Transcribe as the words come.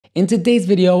In today's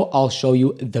video, I'll show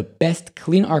you the best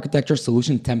clean architecture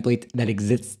solution template that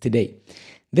exists today.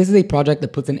 This is a project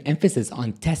that puts an emphasis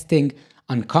on testing,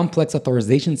 on complex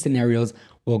authorization scenarios.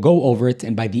 We'll go over it,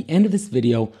 and by the end of this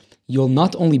video, you'll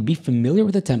not only be familiar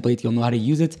with the template, you'll know how to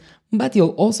use it, but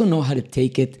you'll also know how to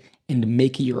take it and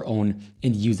make it your own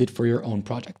and use it for your own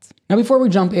projects. Now, before we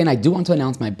jump in, I do want to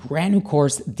announce my brand new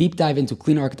course, Deep Dive into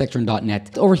Clean Architecture in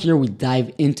 .NET. Over here, we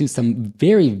dive into some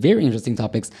very interesting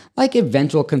topics like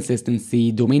eventual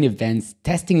consistency, domain events,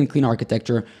 testing in clean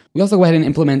architecture. We also go ahead and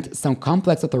implement some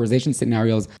complex authorization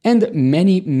scenarios and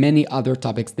many other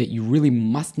topics that you really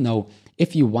must know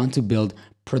if you want to build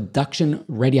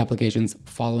production-ready applications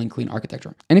following clean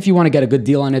architecture. And if you want to get a good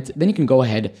deal on it, then you can go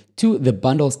ahead to the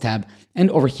bundles tab. And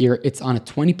over here, it's on a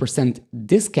 20%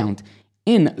 discount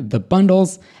in the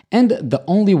bundles. And the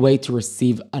only way to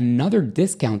receive another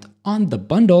discount on the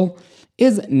bundle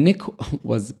is Nick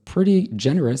was pretty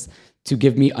generous to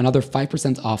give me another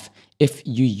 5% off if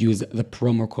you use the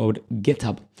promo code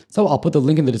GitHub. So I'll put the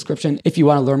link in the description. If you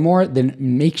want to learn more, then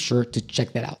make sure to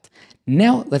check that out.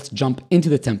 Now let's jump into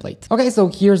the template. Okay, so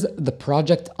here's the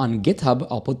project on GitHub.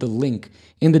 I'll put the link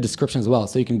in the description as well,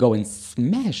 so you can go and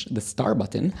smash the star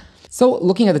button. So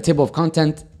looking at the table of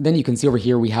content, then you can see over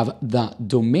here we have the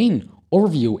domain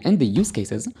overview and the use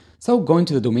cases. So going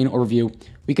to the domain overview,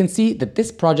 we can see that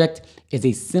this project is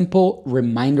a simple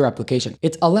reminder application.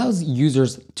 It allows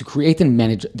users to create and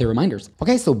manage their reminders.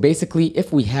 Okay, so basically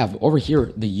if we have over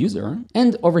here the user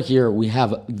and over here we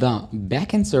have the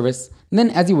backend service, then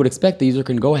as you would expect, the user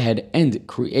can go ahead and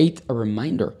create a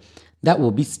reminder that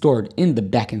will be stored in the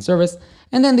backend service.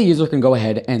 And then the user can go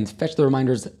ahead and fetch the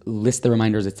reminders, list the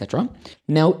reminders, etc.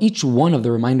 Now, each one of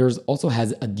the reminders also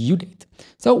has a due date.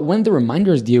 So when the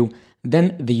reminder is due,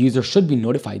 then the user should be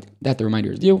notified that the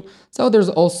reminder is due. So there's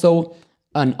also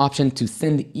an option to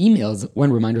send emails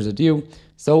when reminders are due.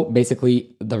 So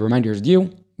basically the reminder is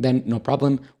due, then no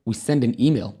problem. We send an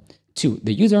email to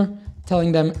the user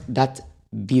telling them that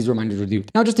these reminders are due.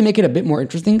 Now, just to make it a bit more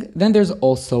interesting, then there's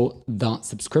also the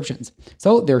subscriptions.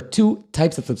 So there are two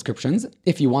types of subscriptions.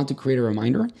 If you want to create a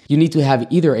reminder, you need to have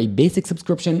either a basic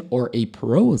subscription or a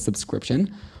pro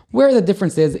subscription, where the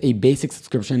difference is a basic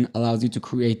subscription allows you to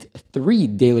create 3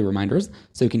 daily reminders.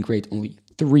 So you can create only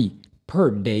 3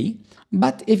 per day.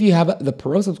 But if you have the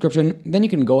pro subscription, then you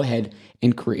can go ahead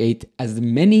and create as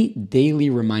many daily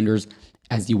reminders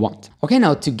as you want. Okay,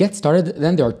 now to get started,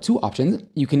 then there are 2 options.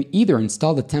 You can either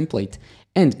install the template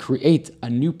and create a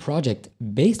new project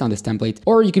based on this template,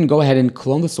 or you can go ahead and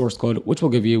clone the source code, which will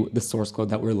give you the source code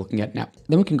that we're looking at now.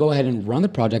 Then we can go ahead and run the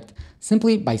project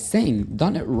simply by saying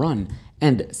 .NET run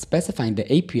and specifying the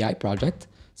API project.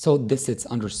 So this sits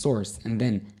under source and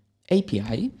then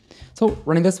API. So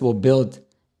running this will build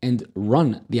and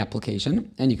run the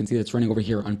application. And you can see that's running over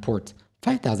here on port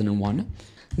 5001.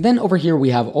 Then over here, we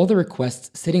have all the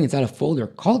requests sitting inside a folder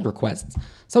called requests.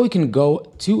 So we can go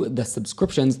to the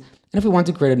subscriptions. And if we want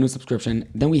to create a new subscription,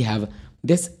 then we have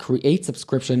this create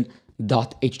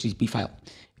subscription.http file.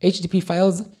 HTTP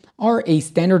files are a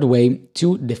standard way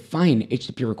to define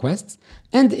HTTP requests.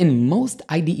 And in most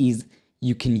IDEs,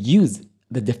 you can use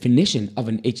the definition of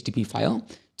an HTTP file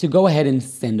to go ahead and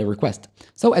send a request.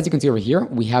 So as you can see over here,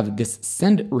 we have this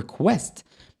send request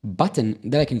button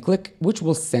that I can click, which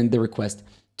will send the request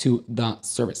to the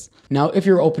service. Now, if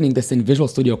you're opening this in Visual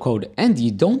Studio Code and you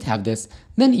don't have this,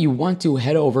 then you want to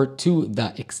head over to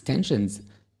the extensions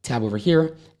tab over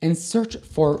here and search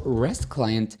for REST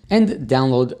client and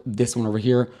download this one over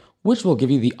here, which will give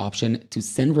you the option to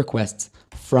send requests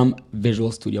from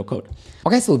Visual Studio Code.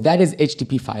 Okay, so that is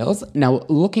HTTP files. Now,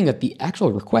 looking at the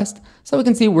actual request, so we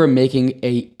can see we're making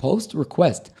a post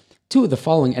request to the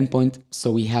following endpoint. So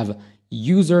we have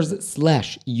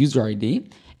users/user ID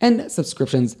and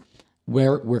subscriptions,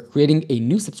 where we're creating a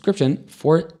new subscription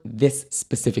for this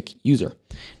specific user.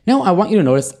 Now, I want you to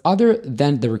notice, other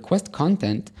than the request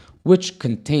content, which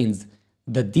contains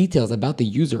the details about the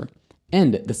user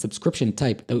and the subscription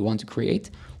type that we want to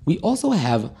create, we also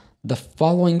have the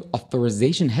following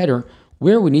authorization header,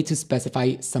 where we need to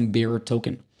specify some bearer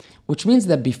token, which means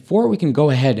that before we can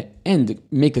go ahead and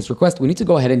make this request, we need to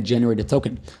go ahead and generate a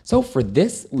token. So for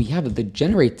this, we have the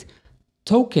generate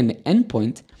token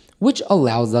endpoint, which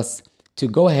allows us to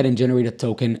go ahead and generate a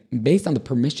token based on the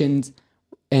permissions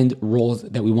and roles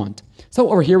that we want. So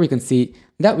over here, we can see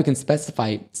that we can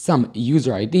specify some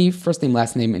user ID, first name,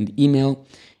 last name, and email.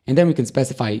 And then we can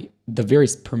specify the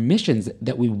various permissions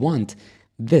that we want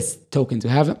this token to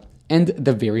have and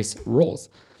the various roles.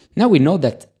 Now we know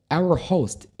that our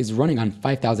host is running on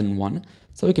 5001,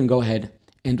 so we can go ahead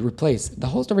and replace the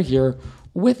host over here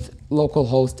with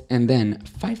localhost and then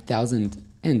 5000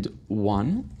 and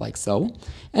 1, like so.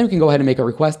 And we can go ahead and make a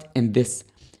request, and this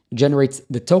generates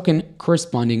the token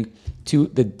corresponding to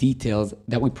the details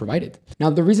that we provided. Now,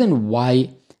 the reason why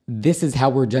this is how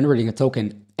we're generating a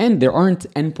token, and there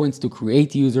aren't endpoints to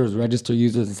create users, register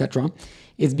users, etc.,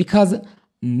 is because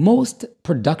most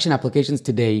production applications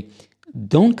today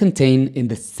don't contain in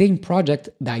the same project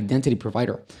the identity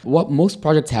provider. What most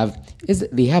projects have is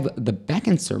they have the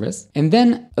backend service, and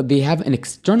then they have an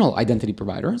external identity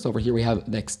provider. So over here we have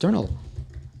the external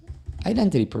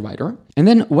identity provider. And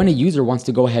then when a user wants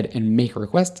to go ahead and make a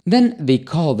request, then they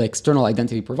call the external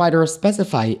identity provider,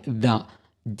 specify the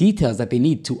details that they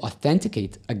need to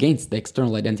authenticate against the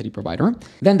external identity provider.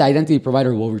 Then the identity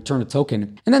provider will return a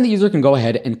token, and then the user can go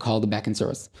ahead and call the backend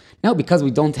service. Now, because we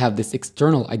don't have this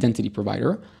external identity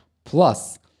provider,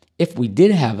 plus if we did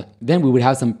have, then we would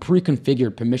have some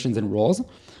pre-configured permissions and roles.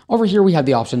 Over here, we have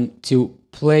the option to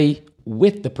play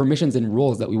with the permissions and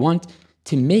roles that we want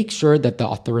to make sure that the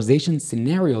authorization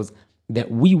scenarios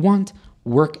that we want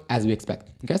work as we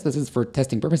expect. Okay, so this is for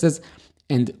testing purposes,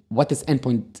 and what this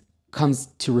endpoint comes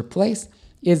to replace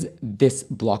is this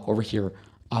block over here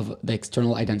of the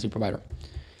external identity provider.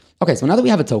 Okay, so now that we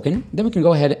have a token, then we can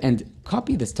go ahead and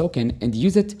copy this token and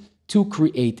use it to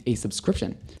create a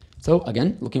subscription. So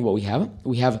again, looking at what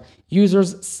we have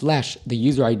users / the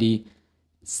user ID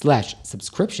 /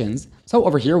 subscriptions. So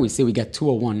over here, we see we get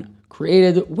 201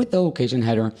 created with the location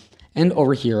header. And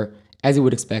over here, as you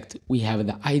would expect, we have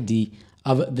the ID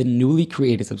of the newly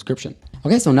created subscription.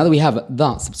 Okay, so now that we have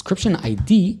the subscription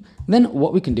ID, then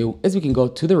what we can do is we can go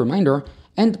to the reminder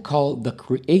and call the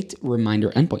create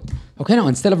reminder endpoint. Okay, now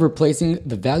instead of replacing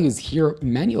the values here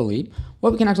manually,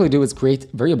 what we can actually do is create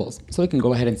variables. So we can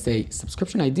go ahead and say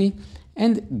subscription ID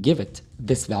and give it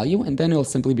this value, and then it'll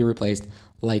simply be replaced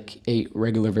like a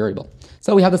regular variable.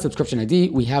 So we have the subscription ID,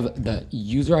 we have the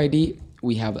user ID,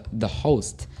 we have the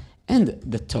host and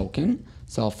the token.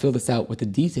 So I'll fill this out with the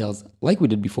details like we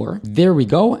did before. There we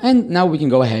go. And now we can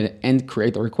go ahead and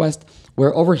create the request,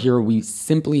 where over here we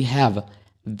simply have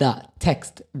the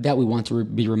text that we want to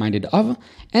be reminded of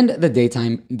and the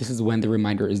datetime. This is when the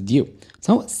reminder is due.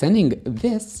 So sending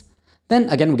this, then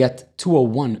again, we get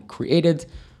 201 created,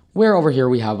 where over here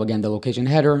we have again the location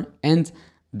header and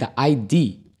the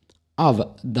ID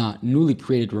of the newly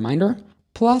created reminder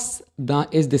plus the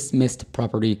is dismissed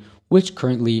property, which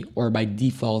currently or by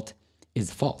default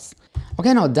is false.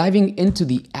 Okay, now diving into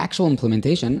the actual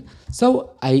implementation.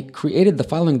 So I created the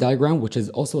following diagram, which is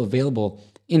also available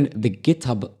in the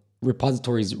GitHub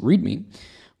repositories README,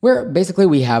 where basically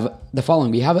we have the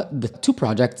following. We have the two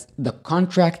projects, the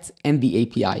contracts and the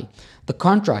API. The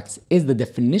contracts is the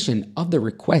definition of the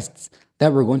requests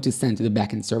that we're going to send to the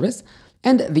backend service.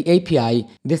 And the API,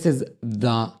 this is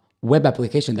the web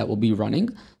application that will be running.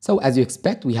 So as you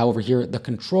expect, we have over here the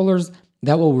controllers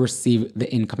that will receive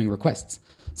the incoming requests.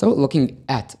 So looking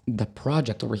at the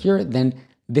project over here, then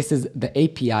this is the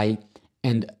API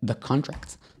and the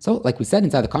contracts. So like we said,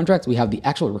 inside the contracts, we have the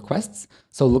actual requests.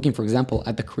 So looking, for example,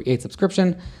 at the create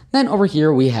subscription, then over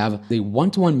here, we have the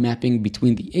one-to-one mapping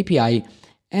between the API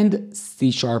and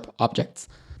C# objects.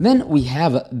 Then we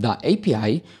have the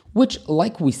API, which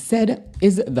like we said,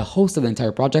 is the host of the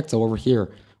entire project. So over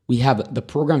here, we have the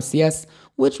program CS,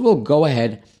 which will go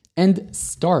ahead and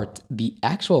start the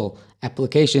actual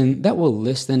application that will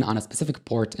listen on a specific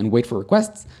port and wait for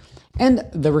requests. And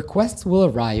the requests will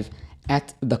arrive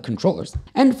at the controllers.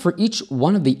 And for each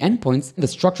one of the endpoints, the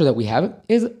structure that we have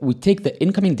is we take the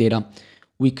incoming data,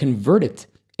 we convert it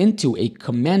into a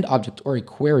command object or a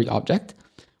query object.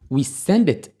 We send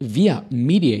it via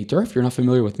mediator. If you're not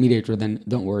familiar with mediator, then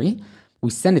don't worry. We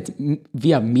send it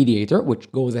via mediator,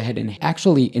 which goes ahead and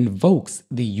actually invokes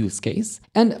the use case.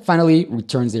 And finally,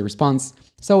 returns a response.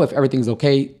 So if everything's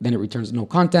okay, then it returns no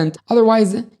content.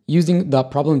 Otherwise, using the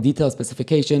problem detail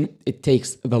specification, it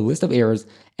takes the list of errors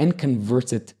and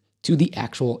converts it to the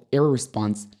actual error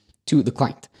response to the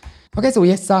client. Okay, so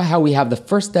we saw how we have the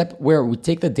first step where we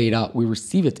take the data, we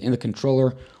receive it in the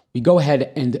controller, we go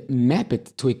ahead and map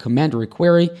it to a command or a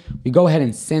query, we go ahead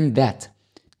and send that,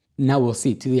 now we'll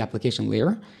see, to the application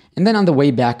layer. And then on the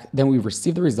way back, then we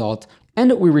receive the result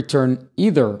and we return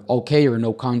either okay or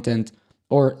no content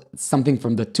or something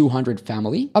from the 200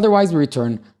 family. Otherwise, we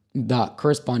return the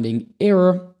corresponding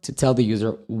error to tell the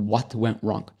user what went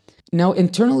wrong. Now,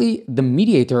 internally, the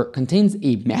mediator contains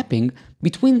a mapping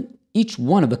between each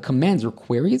one of the commands or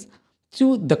queries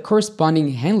to the corresponding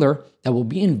handler that will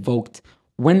be invoked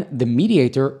when the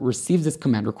mediator receives this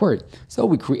command or query. So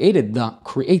we created the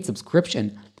create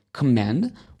subscription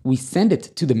command, we send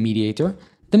it to the mediator.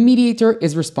 The mediator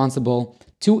is responsible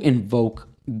to invoke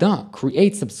the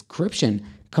create subscription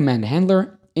command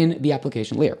handler in the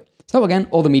application layer. So again,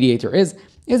 all the mediator is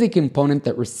a component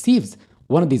that receives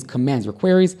one of these commands or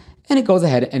queries, and it goes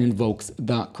ahead and invokes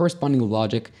the corresponding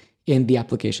logic in the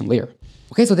application layer.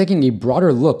 Okay, so taking a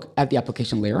broader look at the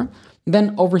application layer,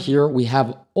 then over here we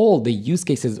have all the use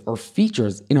cases or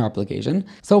features in our application.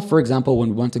 So for example, when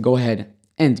we want to go ahead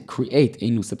and create a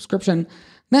new subscription,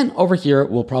 then over here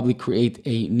we'll probably create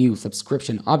a new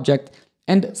subscription object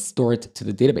and store it to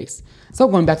the database. So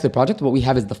going back to the project, what we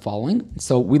have is the following.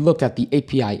 So we looked at the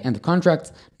API and the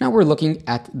contracts. Now we're looking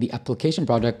at the application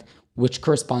project, which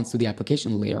corresponds to the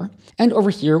application layer. And over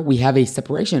here, we have a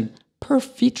separation per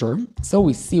feature. So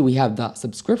we see we have the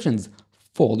subscriptions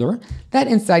folder that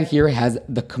inside here has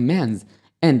the commands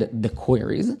and the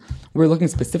queries. We're looking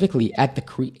specifically at the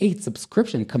create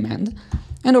subscription command.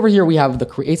 And over here, we have the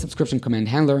create subscription command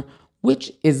handler,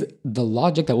 which is the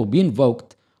logic that will be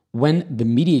invoked when the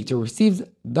mediator receives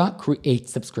the create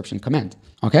subscription command.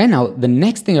 Okay, now the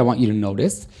next thing I want you to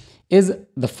notice is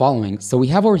the following. So we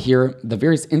have over here the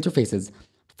various interfaces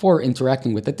for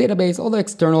interacting with the database, all the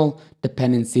external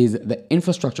dependencies, the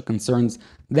infrastructure concerns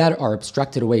that are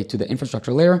abstracted away to the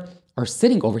infrastructure layer are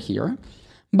sitting over here.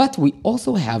 But we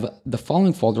also have the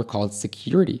following folder called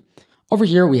security. Over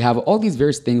here, we have all these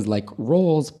various things like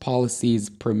roles, policies,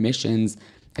 permissions,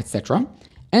 etc.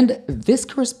 And this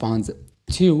corresponds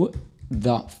to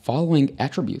the following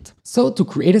attribute. So to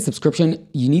create a subscription,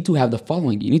 you need to have the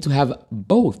following. You need to have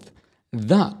both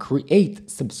the create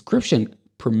subscription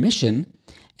permission,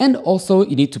 and also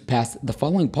you need to pass the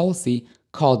following policy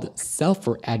called self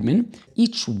or admin.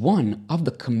 Each one of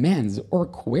the commands or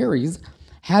queries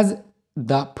has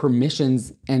the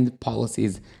permissions and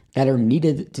policies that are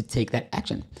needed to take that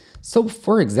action. So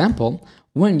for example,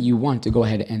 when you want to go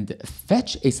ahead and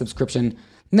fetch a subscription,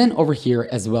 then over here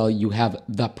as well, you have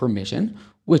the permission,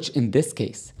 which in this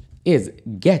case is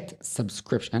get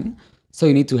subscription. So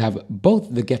you need to have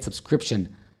both the get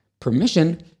subscription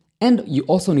permission, and you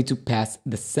also need to pass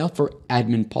the self or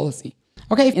admin policy.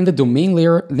 Okay, in the domain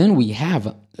layer, then we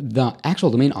have the actual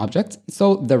domain object.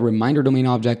 So the reminder domain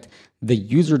object, the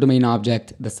user domain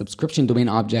object, the subscription domain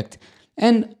object,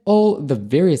 and all the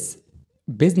various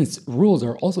business rules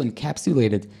are also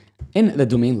encapsulated in the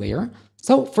domain layer.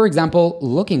 So for example,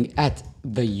 looking at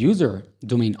the user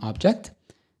domain object,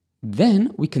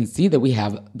 then we can see that we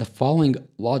have the following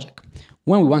logic.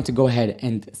 When we want to go ahead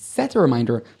and set a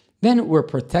reminder, then we're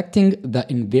protecting the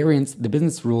invariants, the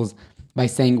business rules, by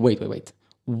saying, wait,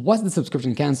 was the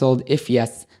subscription canceled? If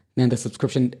yes, then the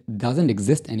subscription doesn't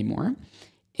exist anymore.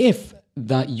 If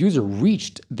the user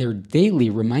reached their daily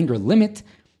reminder limit,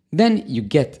 then you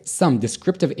get some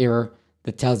descriptive error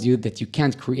that tells you that you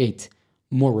can't create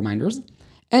more reminders.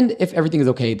 And if everything is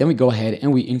okay, then we go ahead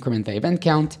and we increment the event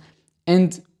count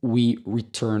and we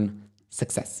return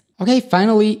success. Okay,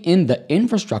 finally, in the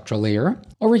infrastructure layer,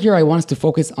 over here, I want us to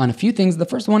focus on a few things. The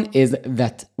first one is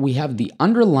that we have the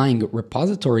underlying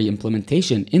repository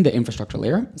implementation in the infrastructure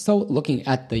layer. So looking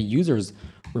at the users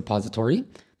repository,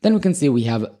 then we can see we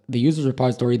have the users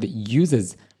repository that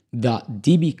uses the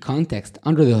DB context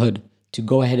under the hood to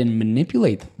go ahead and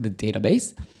manipulate the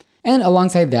database. And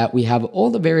alongside that, we have all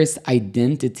the various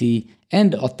identity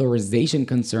and authorization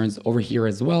concerns over here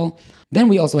as well. Then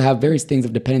we also have various things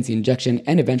of dependency injection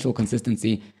and eventual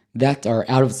consistency that are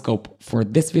out of scope for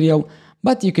this video,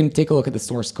 but you can take a look at the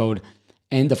source code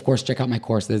and of course check out my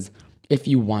courses if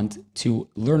you want to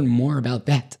learn more about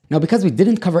that. Now, because we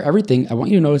didn't cover everything, I want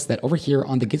you to notice that over here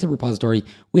on the GitHub repository,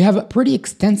 we have a pretty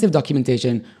extensive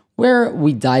documentation where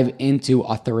we dive into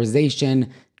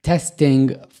authorization,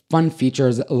 testing, fun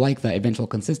features like the eventual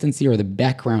consistency or the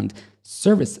background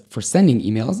service for sending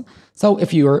emails. So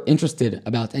if you are interested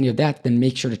about any of that, then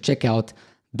make sure to check out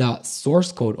the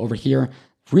source code over here,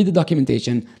 read the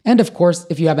documentation. And of course,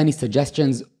 if you have any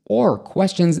suggestions or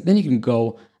questions, then you can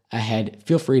go ahead,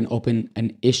 feel free and open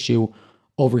an issue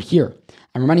over here.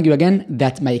 I'm reminding you again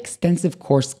that my extensive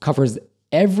course covers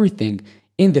everything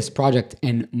in this project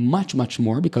and much, much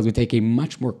more, because we take a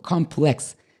much more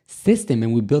complex system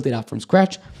and we build it out from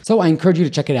scratch. So I encourage you to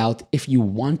check it out if you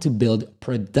want to build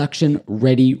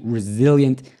production-ready,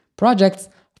 resilient projects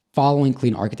following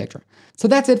clean architecture. So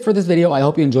that's it for this video. I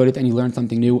hope you enjoyed it and you learned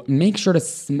something new. Make sure to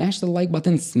smash the like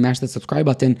button, smash the subscribe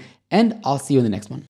button, and I'll see you in the next one.